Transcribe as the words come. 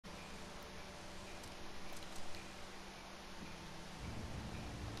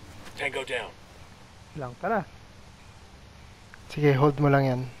Tango down. Lang, tara. Sige, hold mo lang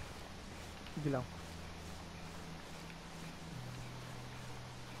yan. Sige lang.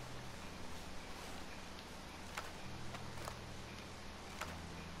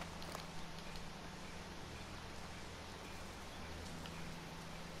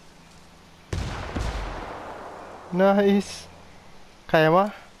 Nice. Kaya mo?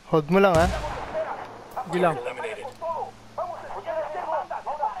 Hold mo lang, ha? Sige lang. Eliminated.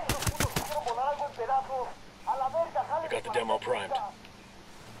 I got the demo primed.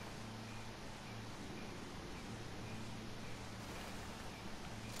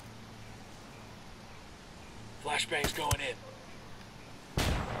 Flashbang's going in.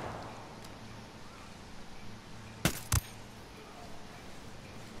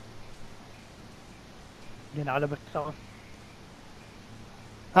 Hindi nakalabas ako.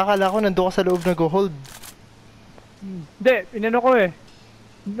 Akala ko nandun ka sa loob nag-hold. Hindi, inano ko eh.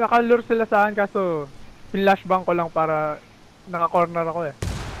 Nakalure sila sa akin kaso pinlashbang ko lang para naka-corner ako eh.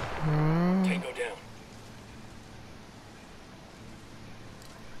 Tango down.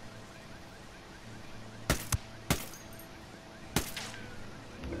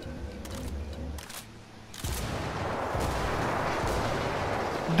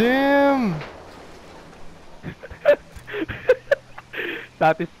 Damn!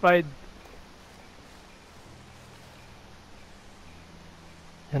 Satisfied.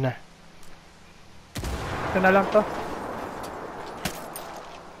 Yan na. Ito na lang to.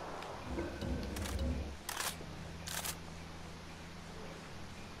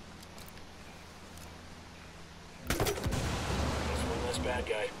 That's one less bad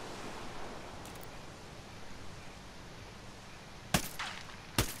guy.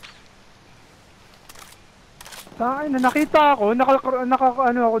 Sa akin na nakita ako,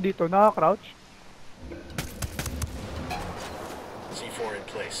 ano ako dito, naka-crouch. C4 in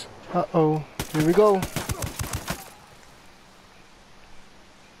place. Uh-oh. Here we go.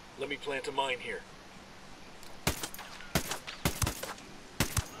 Let me plant a mine here.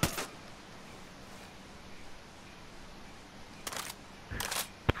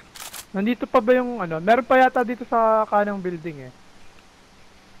 Nandito pa ba yung ano? Meron pa yata dito sa kanang building eh.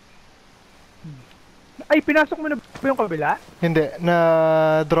 Ay, pinasok mo na ba yung kabila? Hindi.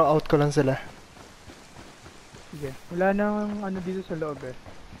 Na-draw out ko lang sila. Sige, wala nang ano dito sa loob eh.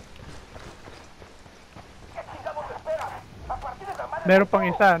 Meron pang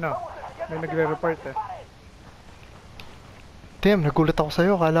isa, no? May nagre-report eh. Damn, nagulat ako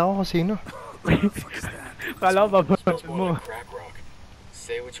sa'yo. Kala ko kung sino. Kala ko babasan Smells mo. more like crack rock.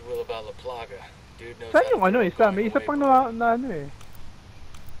 Say what you will about the Plaga. Dude knows Saan how yung to ano throw a isa? bomb May isa away pang from na ano eh.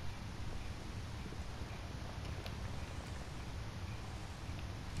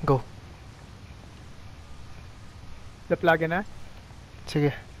 Go. The Plaga na?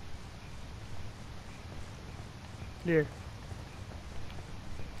 Sige. Clear.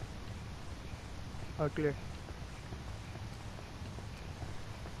 Oh, clear.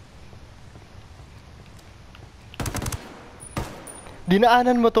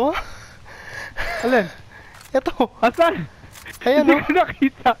 Dinaanan mo to? Alin? Ito. Asan? Ayan Hindi o. ko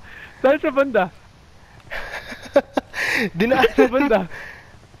nakita. Saan sa banda? Dinaanan Sa banda?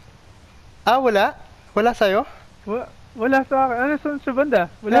 Ah, wala? Wala sa'yo? Wala sa akin. Ano sa banda?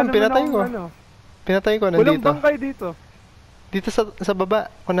 Wala Ayan, naman pinatay akong ko. ano. Pinatay ko, Walang nandito. bangkay dito. Dito sa baba,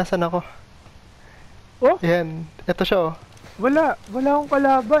 kung nasan ako. Oh? Yan, ito siya oh. Wala akong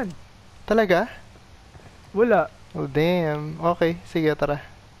kalaban. Talaga? Wala. Oh damn, okay, sige tara.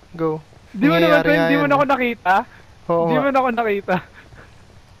 Go. Di mo naman Nangyayari nga hindi mo yan, na ako eh. nakita. Oo Di nga. mo na ako nakita.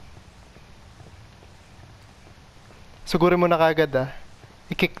 Sigurin mo na kagad ah.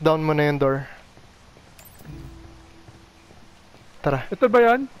 I-kick down mo na yung door. Tara. Ito ba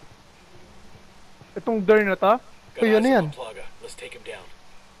yan? Itong door na to? Got Uy, ano eyes yan? on the Plaga. Let's take him down.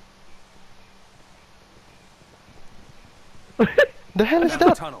 The hell is Down the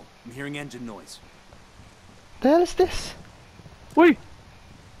that? tunnel. I'm hearing engine noise. The hell is this? Uy!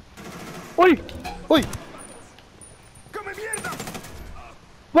 Uy! Uy! ¡Come mierda!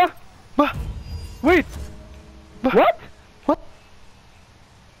 Ba? Ba? Wait! Ba? What? What?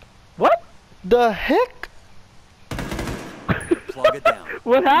 What? The heck? Plug it down.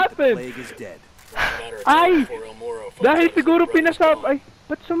 What The happened? plague is dead. It's a matter of Ay! time before El Moro finds Dahil out his siguro brother's pinasab... gone. Ay,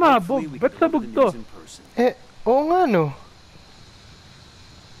 ba't sumabog? Hopefully we Ba't can sabog open the to? news in person. Oo nga no.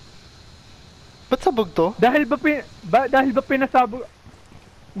 Ba't sabog to? Dahil ba pinasabog...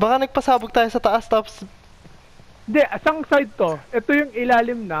 Baka nagpasabog tayo sa taas tapos Hindi, asang side to? Ito yung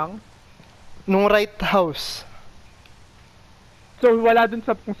ilalim ng... nung right house. So, wala dun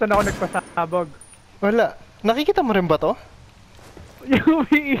sa kung saan ako nagpasabog. Wala. Nakikita mo rin ba to? Yung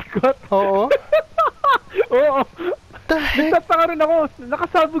umiikot. Oo. Oo. The heck? Nagtataka rin ako.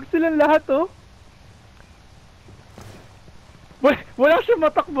 Nakasabog silang lahat, oh. Wala siyang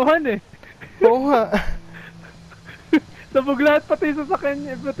matakbuhan, eh. Oo nga. Sabog lahat, pati yung sasakyan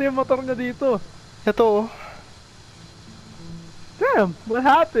niya, pati yung motor niya dito. Ito oh. Damn, what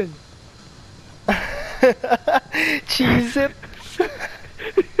happened? Cheese it.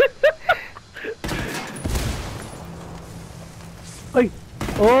 Ay!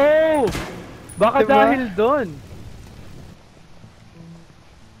 Oh! Baka Diba? dahil doon.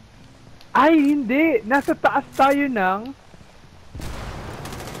 Ay, hindi! Nasa taas tayo ng...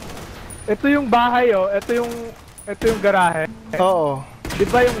 Ito yung bahay, oh. Ito yung garahe. Oo.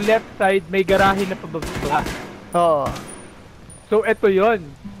 Diba yung left side, may garahe na pababa? Oo. So, ito yon.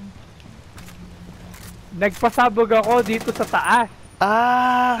 Nagpasabog ako dito sa taas.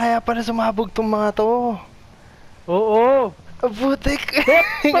 Ah, kaya pala sumabog tong mga to. Oo. Butik.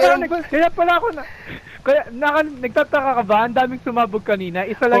 Kaya pala ako na... nagtataka ka ba? Ang daming sumabog kanina.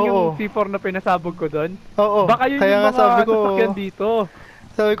 Isa lang yung Oo. C4 na pinasabog ko doon. Oo. Baka yun Kaya yung nga mga sabi ko, sasakyan dito.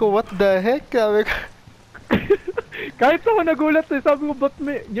 sabi ko, what the heck? Sabi ko, Kahit ako nagulat eh. Sabi ko, ba't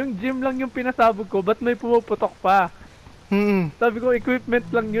may... Yung gym lang yung pinasabog ko. Ba't may pumuputok pa? Sabi ko, equipment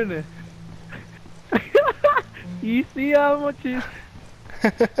lang yun eh. Easy mo, cheese.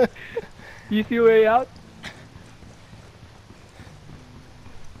 Easy way out.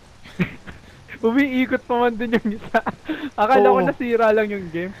 Umiikot pa man din yung isa. Akala ko Oo. nasira lang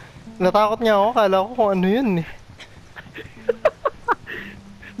yung game. natakot niya ako. Kala ko kung ano yun eh.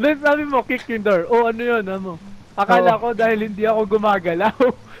 Then sabi mo, kick yung door. Oh, ano yun, ano? Akala Oo. ko dahil hindi ako gumagalaw.